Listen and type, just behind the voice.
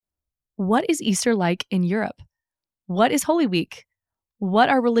What is Easter like in Europe? What is Holy Week? What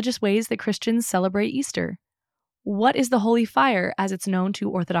are religious ways that Christians celebrate Easter? What is the Holy Fire as it's known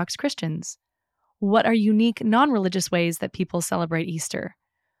to Orthodox Christians? What are unique non-religious ways that people celebrate Easter?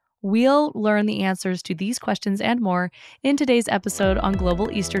 We'll learn the answers to these questions and more in today's episode on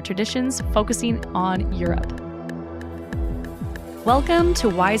Global Easter Traditions, focusing on Europe. Welcome to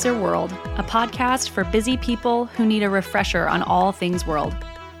Wiser World, a podcast for busy people who need a refresher on all things world.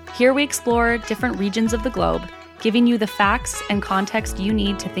 Here we explore different regions of the globe, giving you the facts and context you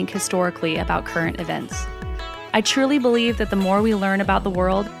need to think historically about current events. I truly believe that the more we learn about the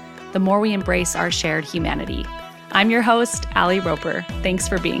world, the more we embrace our shared humanity. I'm your host, Allie Roper. Thanks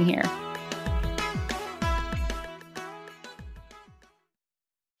for being here.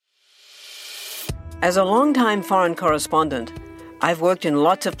 As a longtime foreign correspondent, I've worked in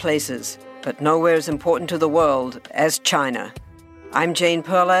lots of places, but nowhere as important to the world as China. I'm Jane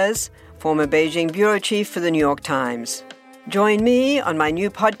Perlez, former Beijing bureau chief for the New York Times. Join me on my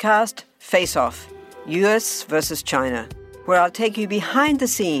new podcast, Face Off, US versus China, where I'll take you behind the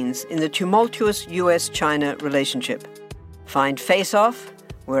scenes in the tumultuous US-China relationship. Find Face Off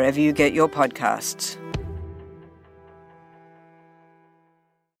wherever you get your podcasts.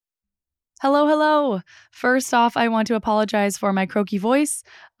 Hello. First off, I want to apologize for my croaky voice.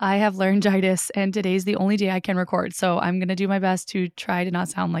 I have laryngitis, and today's the only day I can record, so I'm going to do my best to try to not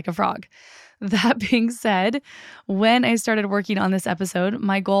sound like a frog. That being said, when I started working on this episode,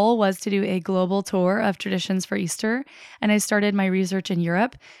 my goal was to do a global tour of traditions for Easter, and I started my research in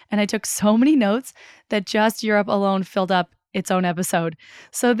Europe, and I took so many notes that just Europe alone filled up its own episode.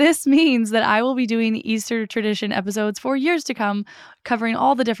 So this means that I will be doing Easter tradition episodes for years to come, covering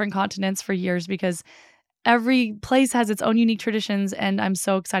all the different continents for years, because every place has its own unique traditions, and I'm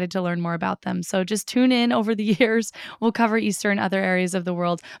so excited to learn more about them. So just tune in over the years. We'll cover Easter in other areas of the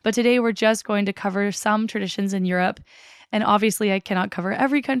world. But today we're just going to cover some traditions in Europe. And obviously I cannot cover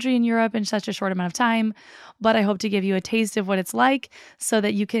every country in Europe in such a short amount of time, but I hope to give you a taste of what it's like so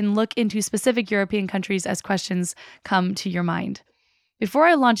that you can look into specific European countries as questions come to your mind. Before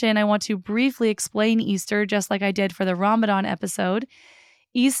I launch in, I want to briefly explain Easter, just like I did for the Ramadan episode.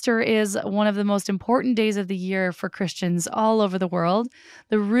 Easter is one of the most important days of the year for Christians all over the world.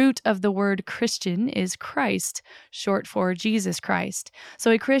 The root of the word Christian is Christ, short for Jesus Christ.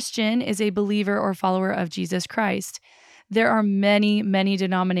 So a Christian is a believer or follower of Jesus Christ. There are many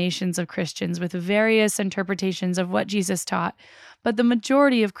denominations of Christians with various interpretations of what Jesus taught, but the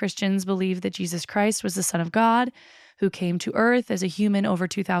majority of Christians believe that Jesus Christ was the Son of God who came to earth as a human over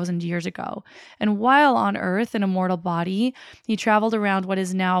 2,000 years ago. And while on earth in a mortal body, he traveled around what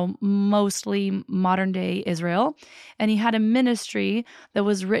is now mostly modern-day Israel, and he had a ministry that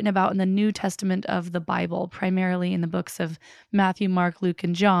was written about in the New Testament of the Bible, primarily in the books of Matthew, Mark, Luke,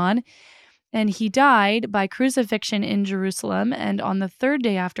 and John. And he died by crucifixion in Jerusalem, and on the third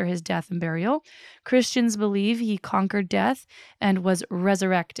day after his death and burial, Christians believe he conquered death and was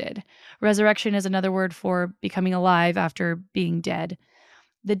resurrected. Resurrection is another word for becoming alive after being dead.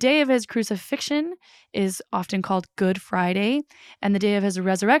 The day of his crucifixion is often called Good Friday, and the day of his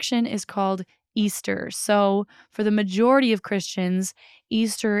resurrection is called Easter. So for the majority of Christians,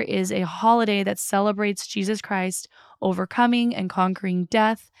 Easter is a holiday that celebrates Jesus Christ overcoming and conquering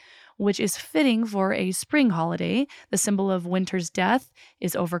death, which is fitting for a spring holiday. The symbol of winter's death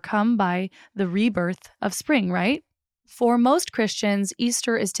is overcome by the rebirth of spring, right? For most Christians,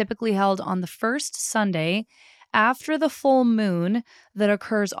 Easter is typically held on the first Sunday after the full moon that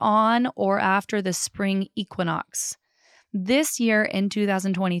occurs on or after the spring equinox. This year in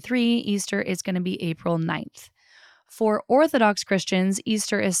 2023, Easter is going to be April 9th. For Orthodox Christians,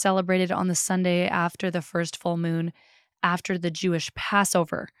 Easter is celebrated on the Sunday after the first full moon, after the Jewish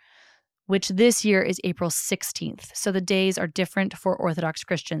Passover, which this year is April 16th. So the days are different for Orthodox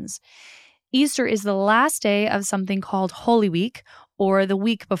Christians. Easter is the last day of something called Holy Week, or the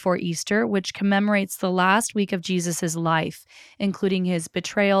week before Easter, which commemorates the last week of Jesus' life, including his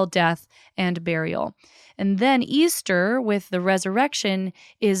betrayal, death, and burial. And then Easter, with the resurrection,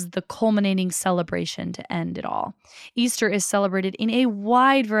 is the culminating celebration to end it all. Easter is celebrated in a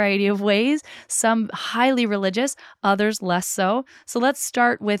wide variety of ways, some highly religious, others less so. So let's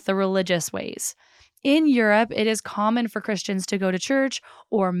start with the religious ways. In Europe, it is common for Christians to go to church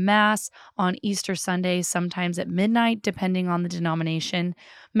or Mass on Easter Sunday, sometimes at midnight, depending on the denomination.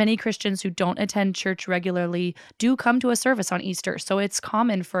 Many Christians who don't attend church regularly do come to a service on Easter, so it's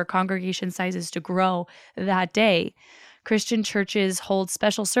common for congregation sizes to grow that day. Christian churches hold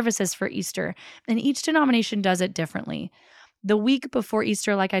special services for Easter, and each denomination does it differently. The week before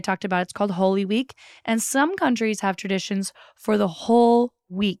Easter, like I talked about, it's called Holy Week, and some countries have traditions for the whole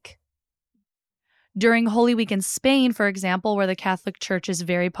week. During Holy Week in Spain, for example, where the Catholic Church is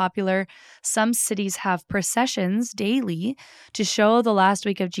very popular, some cities have processions daily to show the last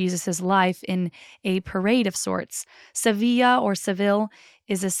week of Jesus' life in a parade of sorts. Seville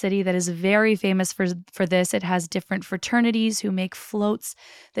is a city that is very famous for this. It has different fraternities who make floats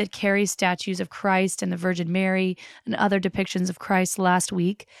that carry statues of Christ and the Virgin Mary and other depictions of Christ last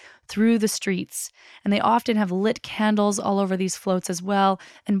week through the streets. And they often have lit candles all over these floats as well,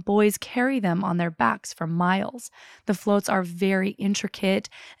 and boys carry them on their backs for miles. The floats are very intricate,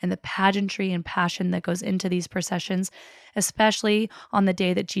 and the pageantry and passion that goes into these processions, especially on the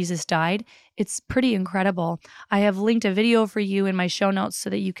day that Jesus died, it's pretty incredible. I have linked a video for you in my show notes so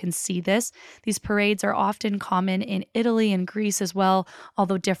that you can see this. These parades are often common in Italy and Greece as well,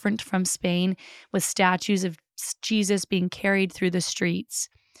 although different from Spain, with statues of Jesus being carried through the streets.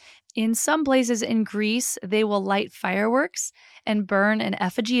 In some places in Greece, they will light fireworks and burn an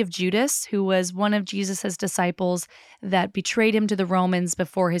effigy of Judas, who was one of Jesus' disciples that betrayed him to the Romans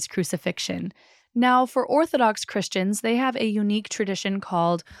before his crucifixion. Now, for Orthodox Christians, they have a unique tradition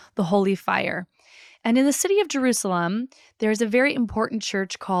called the Holy Fire. And in the city of Jerusalem, there's a very important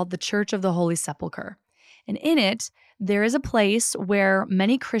church called the Church of the Holy Sepulchre. And in it, there is a place where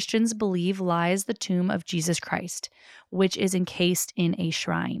many Christians believe lies the tomb of Jesus Christ, which is encased in a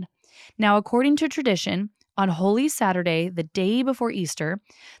shrine. Now, according to tradition, on Holy Saturday, the day before Easter,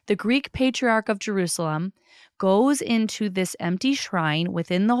 the Greek Patriarch of Jerusalem goes into this empty shrine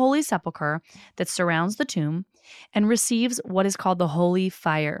within the Holy Sepulchre that surrounds the tomb and receives what is called the Holy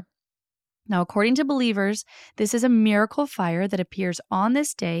Fire. Now, according to believers, this is a miracle fire that appears on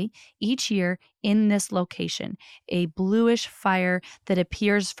this day each year in this location, a bluish fire that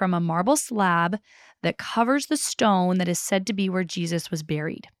appears from a marble slab that covers the stone that is said to be where Jesus was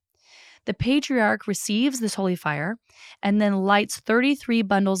buried. The patriarch receives this holy fire and then lights 33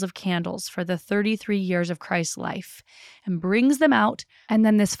 bundles of candles for the 33 years of Christ's life and brings them out. And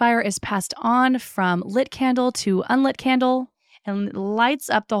then this fire is passed on from lit candle to unlit candle and lights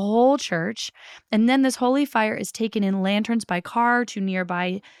up the whole church. And then this holy fire is taken in lanterns by car to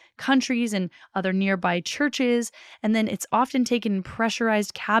nearby countries and other nearby churches. And then it's often taken in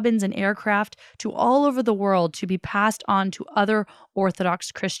pressurized cabins and aircraft to all over the world to be passed on to other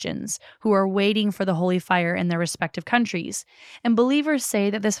Orthodox Christians who are waiting for the holy fire in their respective countries. And believers say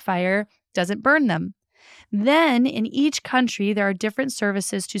that this fire doesn't burn them. Then, in each country, there are different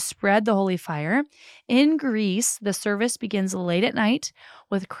services to spread the holy fire. In Greece, the service begins late at night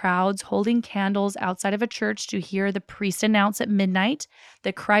with crowds holding candles outside of a church to hear the priest announce at midnight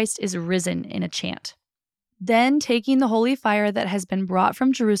that Christ is risen in a chant. Then, taking the holy fire that has been brought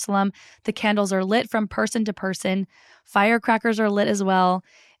from Jerusalem, the candles are lit from person to person. Firecrackers are lit as well.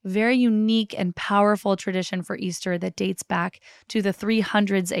 Very unique and powerful tradition for Easter that dates back to the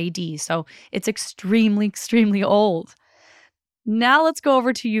 300s AD. So it's extremely, extremely old. Now let's go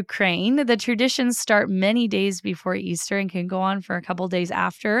over to Ukraine. The traditions start many days before Easter and can go on for a couple days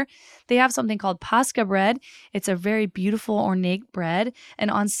after. They have something called Pascha bread. It's a very beautiful, ornate bread. And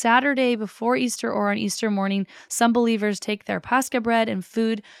on Saturday before Easter or on Easter morning, some believers take their Pascha bread and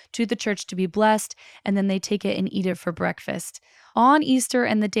food to the church to be blessed, and then they take it and eat it for breakfast. On Easter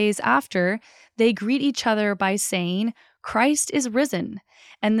and the days after, they greet each other by saying, "Christ is risen."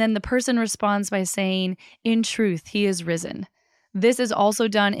 And then the person responds by saying, "In truth, he is risen." This is also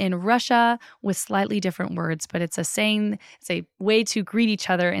done in Russia with slightly different words, but it's a way to greet each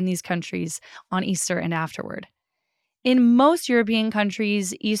other in these countries on Easter and afterward. In most European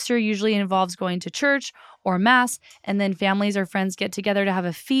countries, Easter usually involves going to church or mass, and then families or friends get together to have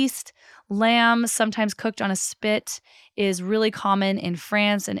a feast. Lamb, sometimes cooked on a spit, is really common in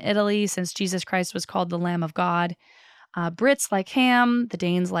France and Italy since Jesus Christ was called the Lamb of God. Brits like ham, the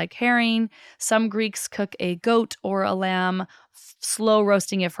Danes like herring. Some Greeks cook a goat or a lamb, slow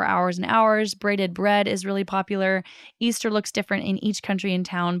roasting it for hours and hours. Braided bread is really popular. Easter looks different in each country and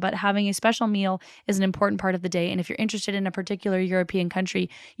town, but having a special meal is an important part of the day. And if you're interested in a particular European country,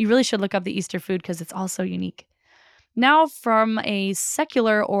 you really should look up the Easter food because it's all so unique. Now, from a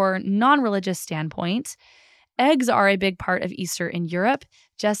secular or non-religious standpoint, eggs are a big part of Easter in Europe,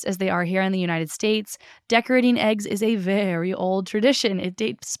 just as they are here in the United States. Decorating eggs is a very old tradition. It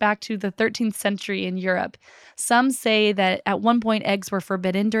dates back to the 13th century in Europe. Some say that at one point eggs were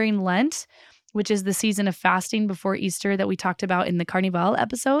forbidden during Lent, which is the season of fasting before Easter that we talked about in the Carnival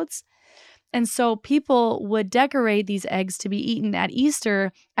episodes. And so people would decorate these eggs to be eaten at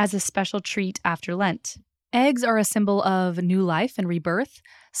Easter as a special treat after Lent. Eggs are a symbol of new life and rebirth.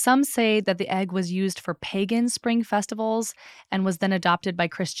 Some say that the egg was used for pagan spring festivals and was then adopted by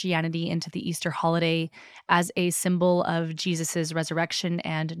Christianity into the Easter holiday as a symbol of Jesus' resurrection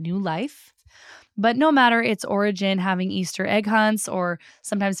and new life. But no matter its origin, having Easter egg hunts or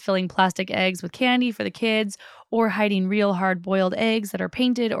sometimes filling plastic eggs with candy for the kids or hiding real hard-boiled eggs that are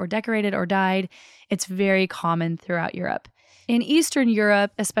painted or decorated or dyed, it's very common throughout Europe. In Eastern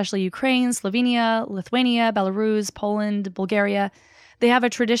Europe, especially Ukraine, Slovenia, Lithuania, Belarus, Poland, Bulgaria, they have a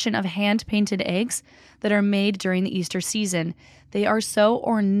tradition of hand-painted eggs that are made during the Easter season. They are so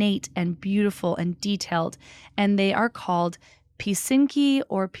ornate and beautiful and detailed, and they are called pisanki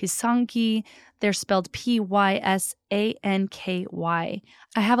or pisanki. They're spelled Pysanky.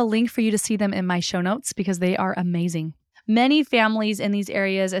 I have a link for you to see them in my show notes because they are amazing. Many families in these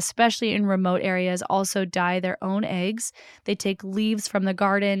areas, especially in remote areas, also dye their own eggs. They take leaves from the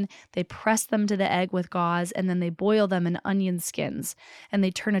garden, they press them to the egg with gauze, and then they boil them in onion skins. And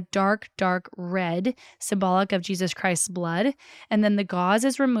they turn a dark, dark red, symbolic of Jesus Christ's blood. And then the gauze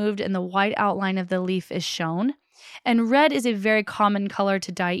is removed and the white outline of the leaf is shown. And red is a very common color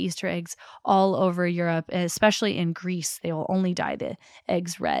to dye Easter eggs all over Europe, especially in Greece. They will only dye the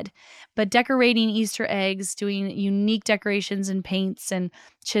eggs red. But decorating Easter eggs, doing unique decorations and paints and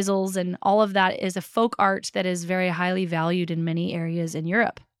chisels and all of that is a folk art that is very highly valued in many areas in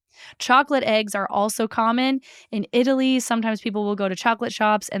Europe. Chocolate eggs are also common. In Italy, sometimes people will go to chocolate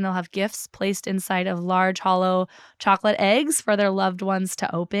shops and they'll have gifts placed inside of large hollow chocolate eggs for their loved ones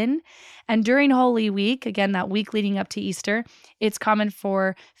to open. And during Holy Week, again, that week leading up to Easter, it's common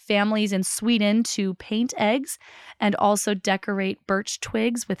for families in Sweden to paint eggs and also decorate birch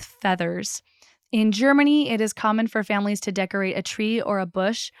twigs with feathers. In Germany, it is common for families to decorate a tree or a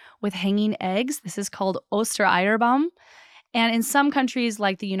bush with hanging eggs. This is called Ostereierbaum. And in some countries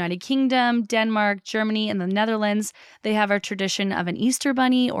like the United Kingdom, Denmark, Germany, and the Netherlands, they have a tradition of an Easter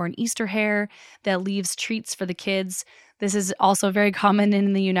bunny or an Easter hare that leaves treats for the kids. This is also very common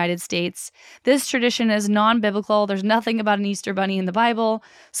in the United States. This tradition is non-biblical. There's nothing about an Easter bunny in the Bible,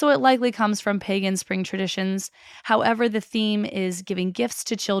 so it likely comes from pagan spring traditions. However, the theme is giving gifts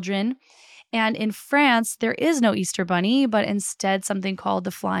to children. And in France, there is no Easter bunny, but instead something called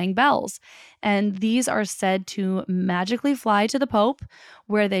the flying bells. And these are said to magically fly to the Pope,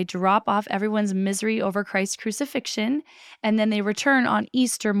 where they drop off everyone's misery over Christ's crucifixion. And then they return on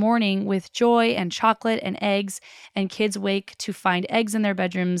Easter morning with joy and chocolate and eggs, and kids wake to find eggs in their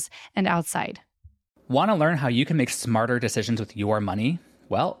bedrooms and outside. Want to learn how you can make smarter decisions with your money?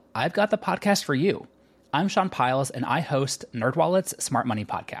 Well, I've got the podcast for you. I'm Sean Piles, and I host NerdWallet's Smart Money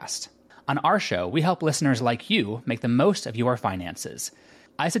Podcast. On our show, we help listeners like you make the most of your finances.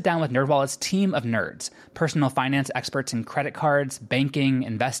 I sit down with NerdWallet's team of nerds, personal finance experts in credit cards, banking,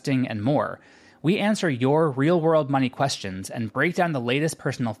 investing, and more. We answer your real-world money questions and break down the latest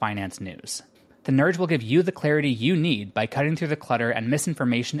personal finance news. The nerds will give you the clarity you need by cutting through the clutter and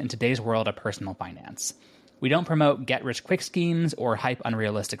misinformation in today's world of personal finance. We don't promote get-rich-quick schemes or hype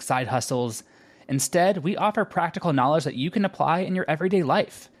unrealistic side hustles. Instead, we offer practical knowledge that you can apply in your everyday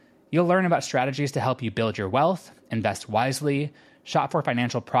life. You'll learn about strategies to help you build your wealth, invest wisely, shop for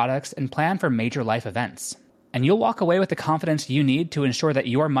financial products, and plan for major life events. And you'll walk away with the confidence you need to ensure that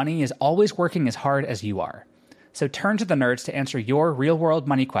your money is always working as hard as you are. So turn to the nerds to answer your real-world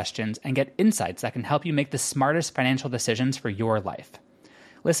money questions and get insights that can help you make the smartest financial decisions for your life.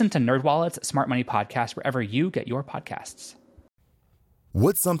 Listen to NerdWallet's Smart Money Podcast wherever you get your podcasts.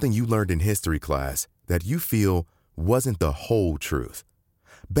 What's something you learned in history class that you feel wasn't the whole truth?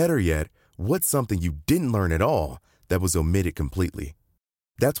 Better yet, what's something you didn't learn at all that was omitted completely?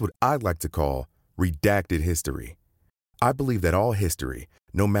 That's what I'd like to call redacted history. I believe that all history,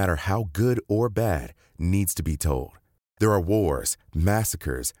 no matter how good or bad, needs to be told. There are wars,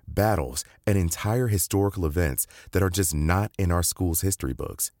 massacres, battles, and entire historical events that are just not in our school's history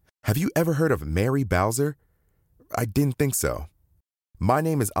books. Have you ever heard of Mary Bowser? I didn't think so. My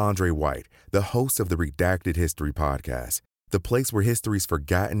name is Andre White, the host of the Redacted History Podcast, the place where history's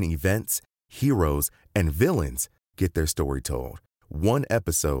forgotten events, heroes, and villains get their story told, one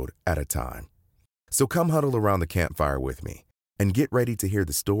episode at a time. So come huddle around the campfire with me and get ready to hear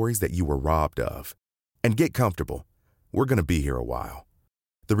the stories that you were robbed of. And get comfortable. We're going to be here a while.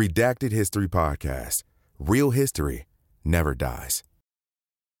 The Redacted History Podcast. Real history never dies.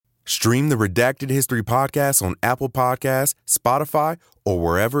 Stream the Redacted History Podcast on Apple Podcasts, Spotify, or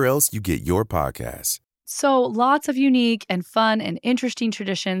wherever else you get your podcasts. So lots of unique and fun and interesting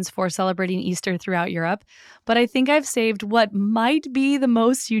traditions for celebrating Easter throughout Europe, but I think I've saved what might be the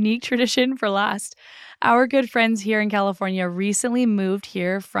most unique tradition for last. Our good friends here in California recently moved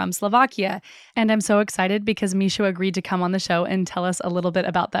here from Slovakia, and I'm so excited because Michal agreed to come on the show and tell us a little bit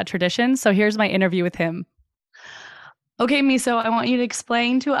about that tradition. So here's my interview with him. Okay, Miso, I want you to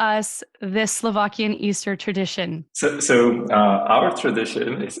explain to us this Slovakian Easter tradition. Our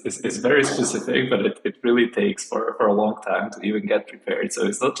tradition is very specific, but it really takes for a long time to even get prepared. So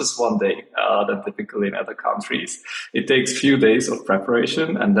it's not just one day that typically in other countries. It takes few days of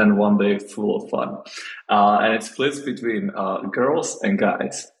preparation and then one day full of fun. And it splits between girls and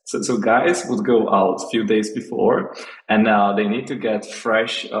guys. So guys would go out a few days before and they need to get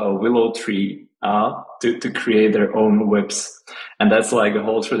fresh willow tree to create their own whips. And that's like a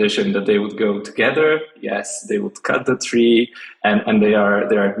whole tradition that they would go together. Yes, they would cut the tree and they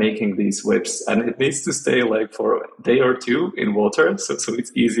are making these whips. And it needs to stay like for a day or two in water. So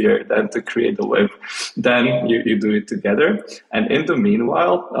it's easier than to create the whip. Then you do it together. And in the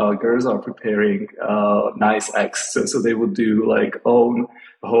meanwhile, girls are preparing nice eggs. So they would do like own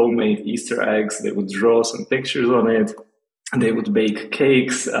homemade Easter eggs. They would draw some pictures on it. They would bake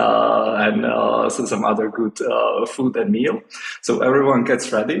cakes and so some other good food and meal. So everyone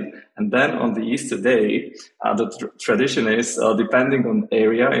gets ready. And then on the Easter day, the tradition is, depending on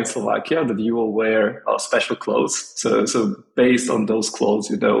area in Slovakia, that you will wear special clothes. So based on those clothes,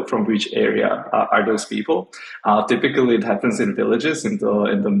 you know from which area are those people. Typically, it happens in villages in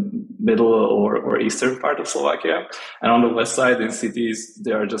the middle or eastern part of Slovakia. And on the west side, in cities,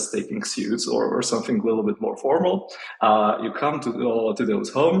 they are just taking suits or something a little bit more formal. You come to those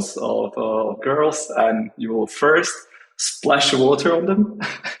homes of girls, and you will first splash water on them.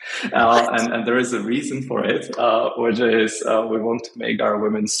 And there is a reason for it, which is we want to make our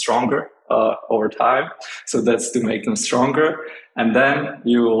women stronger over time. So that's to make them stronger. And then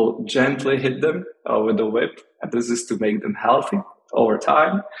you will gently hit them with the whip. And this is to make them healthy over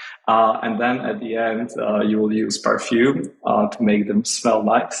time. And then at the end, you will use perfume to make them smell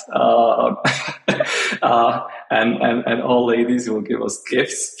nice. And all ladies will give us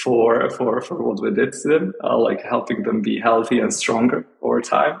gifts for what we did to them, like helping them be healthy and stronger over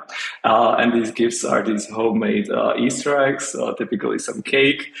time. And these gifts are these homemade Easter eggs, typically some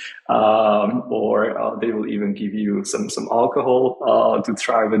cake, or they will even give you some alcohol to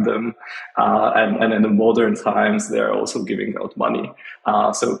try with them. And in the modern times, they're also giving out money.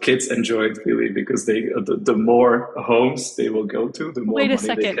 So kids enjoy it really because the more homes they will go to, the more Wait a money they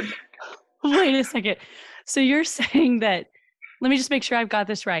second. can. Wait a second. So you're saying that, let me just make sure I've got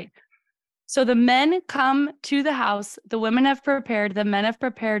this right. So the men come to the house, the men have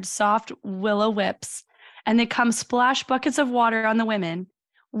prepared soft willow whips, and they come splash buckets of water on the women,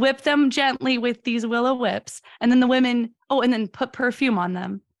 whip them gently with these willow whips, and then the women, and then put perfume on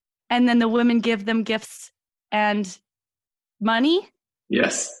them. And then the women give them gifts and money.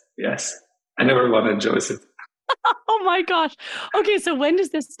 Yes. And everyone enjoys it. Oh my gosh. Okay, so when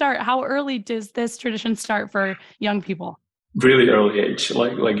does this start? How early does this tradition start for young people? Really early age,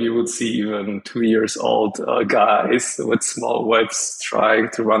 like you would see even 2 years old guys with small whips trying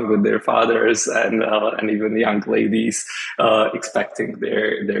to run with their fathers, and even young ladies expecting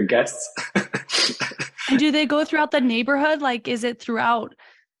their guests. And do they go throughout the neighborhood? Like, is it throughout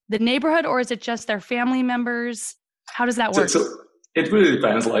the neighborhood, or is it just their family members? How does that work? So it really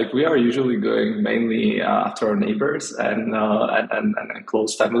depends. Like we are usually going mainly after our neighbors and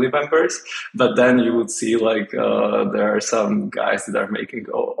close family members. But then you would see like there are some guys that are making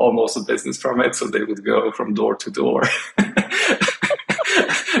almost a business from it. So they would go from door to door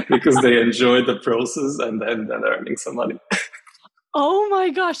because they enjoy the process and then earning some money. Oh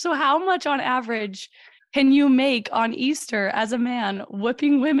my gosh. So how much on average can you make on Easter as a man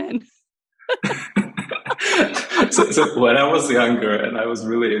whipping women? So when I was younger and I was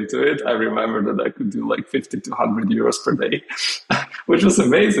really into it, I remember that I could do like 50 to 100 euros per day, which was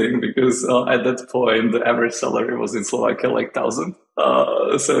amazing because at that point, the average salary was in Slovakia like 1,000.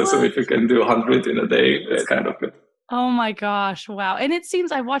 So if you can do 100 in a day, it's kind of good. Oh my gosh. Wow. And it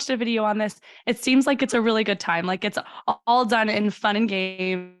seems, I watched a video on this. It seems like it's a really good time. Like it's all done in fun and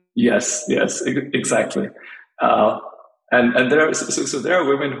games. Yes, exactly. And there are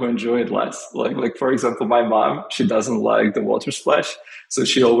women who enjoy it less. Like for example, my mom, she doesn't like the water splash, so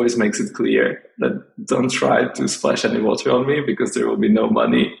she always makes it clear that don't try to splash any water on me because there will be no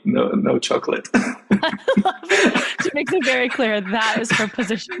money, no chocolate. She makes it very clear that is her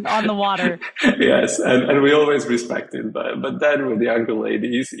position on the water. Yes, and we always respect it. But then with the younger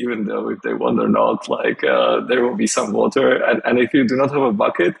ladies, even though if they want or not, like there will be some water, and if you do not have a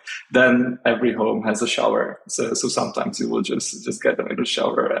bucket, then every home has a shower. So sometimes you will just get them in the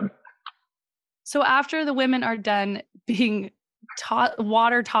shower. And so after the women are done being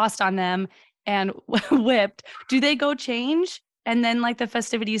water tossed on them and whipped, do they go change and then like the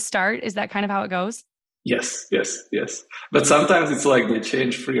festivities start? Is that kind of how it goes? Yes, yes, yes. But sometimes it's like they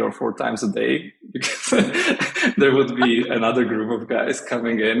change 3 or 4 times a day because there would be another group of guys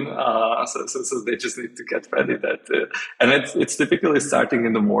coming in. So they just need to get ready. And it's typically starting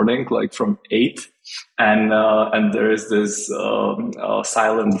in the morning, like from 8. And there is this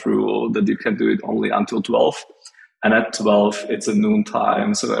silent rule that you can do it only until 12. And at 12, it's a noon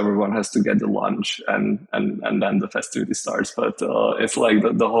time, so everyone has to get the lunch, and then the festivity starts. But it's like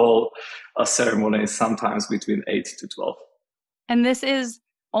the whole ceremony is sometimes between 8 to 12. And this is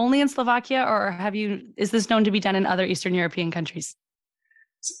only in Slovakia, or is this known to be done in other Eastern European countries?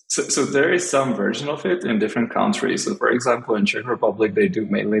 So there is some version of it in different countries. So for example, in Czech Republic, they do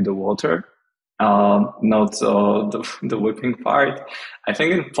mainly the water. Not the whipping part. I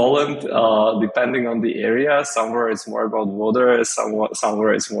think in Poland, depending on the area, somewhere it's more about water,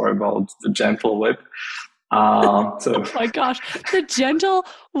 somewhere it's more about the gentle whip. Oh my gosh, the gentle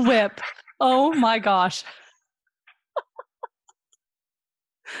whip. Oh my gosh.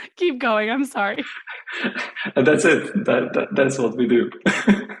 Keep going. I'm sorry. And that's it. That's what we do.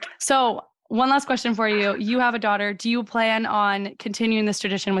 So one last question for you. You have a daughter. Do you plan on continuing this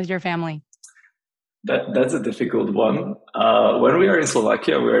tradition with your family? That's a difficult one. When we are in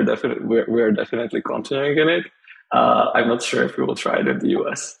Slovakia, we are definitely continuing in it. I'm not sure if we will try it in the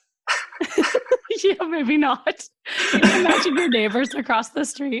US. Yeah, maybe not. Can you imagine your neighbors across the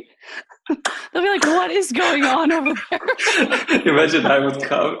street? They'll be like, what is going on over there? Imagine I would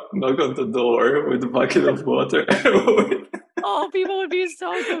come, knock on the door with a bucket of water. Oh, people would be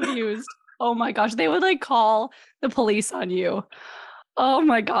so confused. Oh my gosh. They would like call the police on you. Oh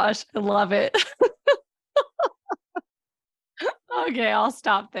my gosh. I love it. Okay, I'll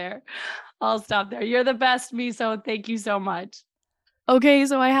stop there. You're the best, Miso. Thank you so much. Okay,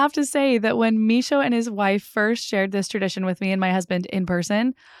 so I have to say that when Misho and his wife first shared this tradition with me and my husband in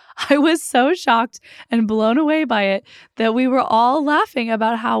person, I was so shocked and blown away by it that we were all laughing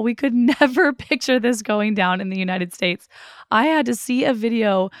about how we could never picture this going down in the United States. I had to see a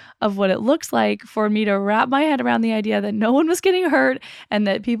video of what it looks like for me to wrap my head around the idea that no one was getting hurt and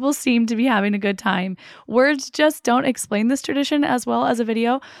that people seemed to be having a good time. Words just don't explain this tradition as well as a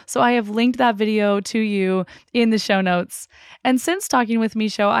video, so I have linked that video to you in the show notes. And since talking with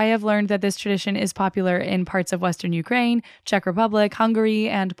Misho, I have learned that this tradition is popular in parts of Western Ukraine, Czech Republic, Hungary,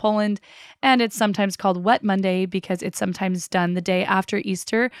 and Poland, and it's sometimes called Wet Monday because it's sometimes done the day after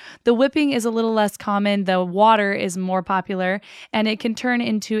Easter. The whipping is a little less common, the water is more popular, and it can turn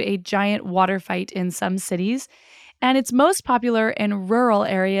into a giant water fight in some cities. And it's most popular in rural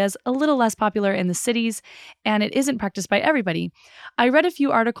areas, a little less popular in the cities, and it isn't practiced by everybody. I read a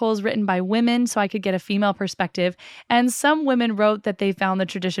few articles written by women so I could get a female perspective, and some women wrote that they found the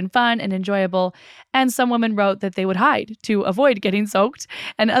tradition fun and enjoyable, and some women wrote that they would hide to avoid getting soaked,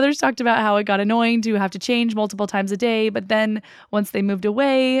 and others talked about how it got annoying to have to change multiple times a day, but then once they moved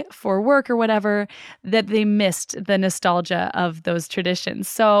away for work or whatever, that they missed the nostalgia of those traditions.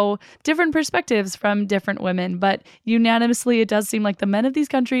 So different perspectives from different women, but unanimously, it does seem like the men of these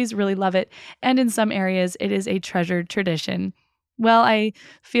countries really love it, and in some areas, it is a treasured tradition. Well, I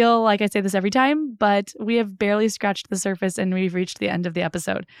feel like I say this every time, but we have barely scratched the surface and we've reached the end of the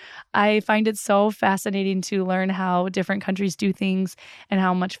episode. I find it so fascinating to learn how different countries do things and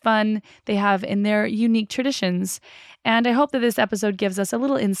how much fun they have in their unique traditions. And I hope that this episode gives us a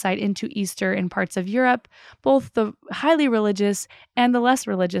little insight into Easter in parts of Europe, both the highly religious and the less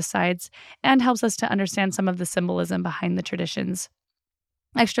religious sides, and helps us to understand some of the symbolism behind the traditions.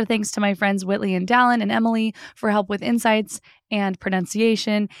 Extra thanks to my friends Whitley and Dallin and Emily for help with insights and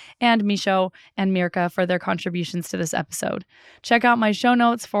pronunciation, and Misho and Mirka for their contributions to this episode. Check out my show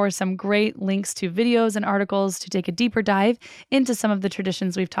notes for some great links to videos and articles to take a deeper dive into some of the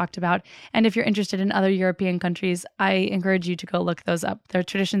traditions we've talked about. And if you're interested in other European countries, I encourage you to go look those up. Their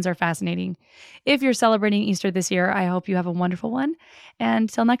traditions are fascinating. If you're celebrating Easter this year, I hope you have a wonderful one. And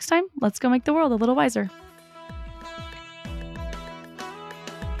till next time, let's go make the world a little wiser.